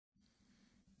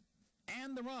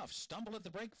and the rough. Stumble at the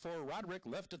break for Roderick,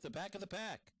 left at the back of the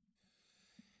pack.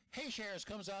 Hayshares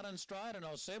comes out in stride, and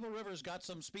Sable River's got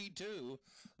some speed too.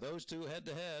 Those two head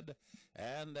to head,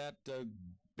 and that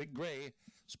big gray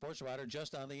Sportswriter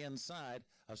just on the inside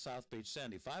of South Beach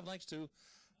Sandy. 5 lengths to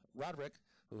Roderick,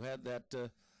 who had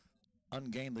that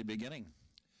ungainly beginning.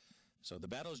 So the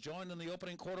battle's joined in the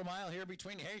opening quarter mile here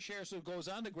between Hayshares, who goes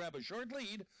on to grab a short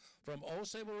lead from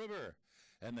Sable River.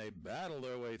 And they battle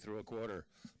their way through a quarter.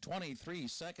 23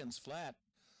 seconds flat.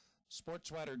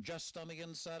 Sportswriter just on the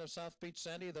inside of South Beach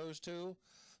Sandy. Those two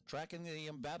tracking the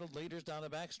embattled leaders down the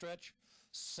backstretch.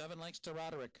 7 lengths to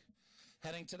Roderick.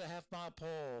 Heading to the half-mile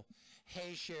pole,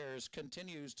 Hayshares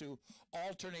continues to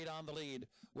alternate on the lead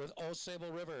with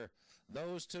Sable River.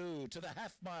 Those two to the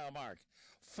half-mile mark,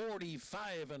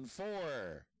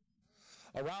 45-4.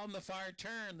 Around the far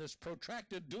turn, this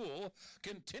protracted duel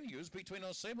continues between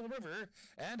Sable River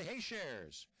and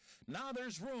Hayshares. Now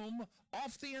there's room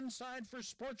off the inside for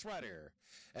Sportswriter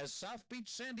as South Beach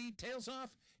Sandy tails off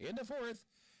into 4th,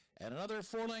 and another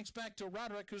 4 lengths back to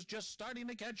Roderick, who's just starting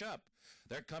to catch up.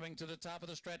 They're coming to the top of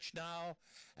the stretch now,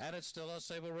 and it's still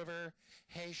Sable River.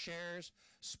 Hayshares,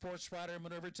 Sportswriter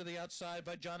maneuvered to the outside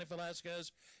by Johnny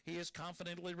Velasquez. He is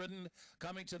confidently ridden,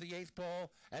 coming to the 8th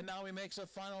pole, and now he makes a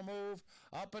final move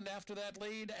up and after that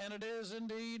lead, and it is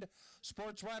indeed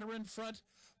Sportswriter in front,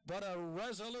 but a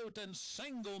resolute and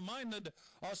single-minded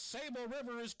Sable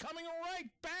River is coming right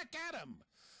back at him.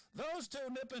 Those two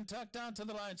nip and tuck down to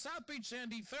the line. South Beach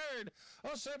Sandy 3rd,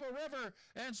 Sable River,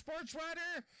 and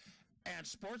Sportswriter. And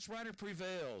Sportswriter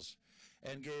prevails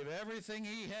and gave everything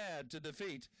he had to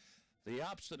defeat the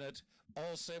obstinate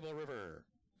Sable River.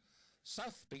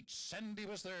 South Beach Sandy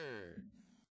was 3rd.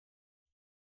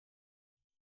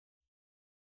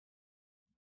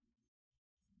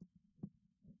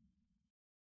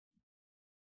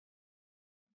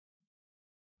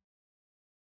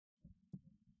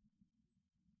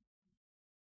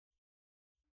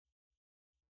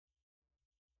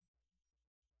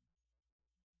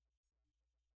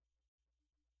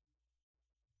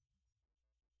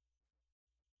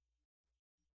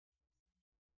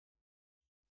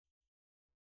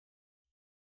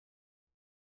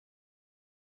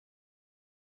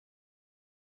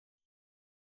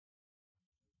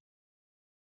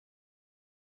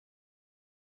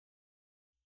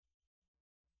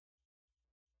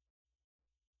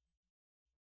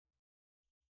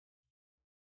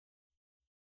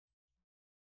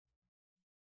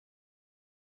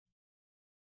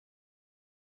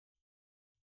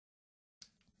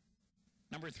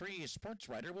 Number 3,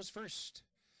 Sportswriter was first.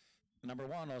 Number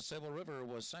 1, Sable River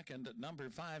was second. Number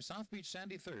 5, South Beach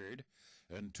Sandy 3rd.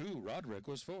 And 2, Roderick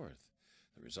was 4th.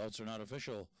 The results are not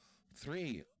official.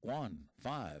 3, 1,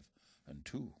 5, and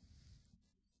 2.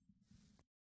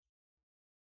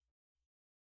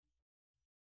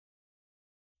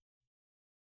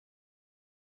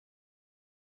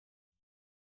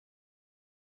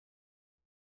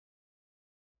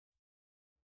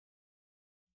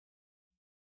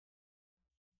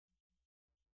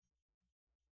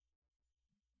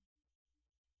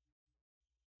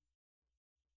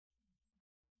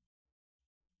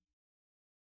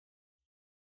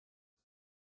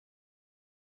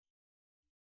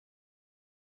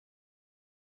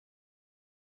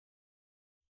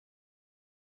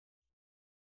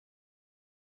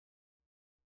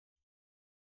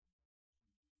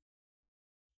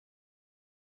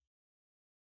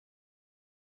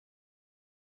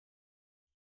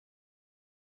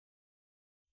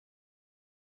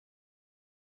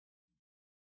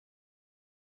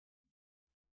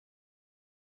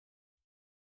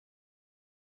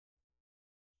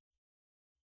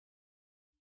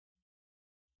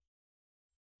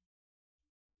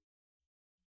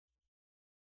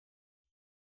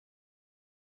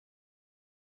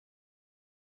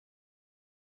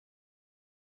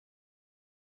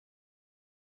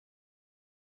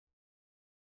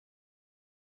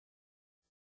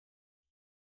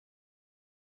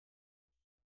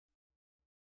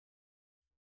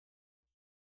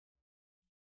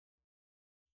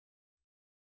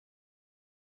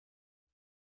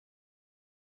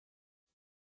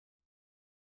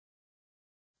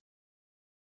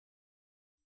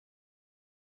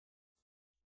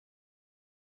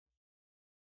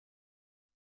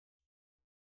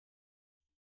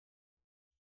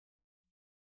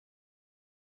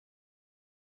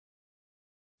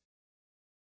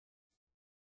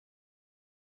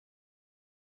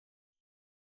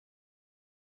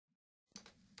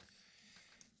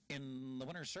 In the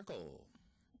winner's circle,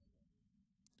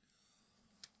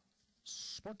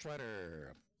 Sportswriter,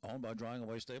 owned by Drawing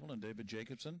Away Stable and David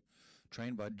Jacobson,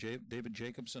 Trained by David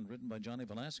Jacobson, written by Johnny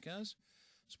Velasquez.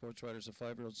 Sportswriter is a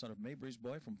 5-year-old son of Mabry's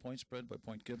boy from Point Spread by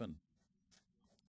Point Given.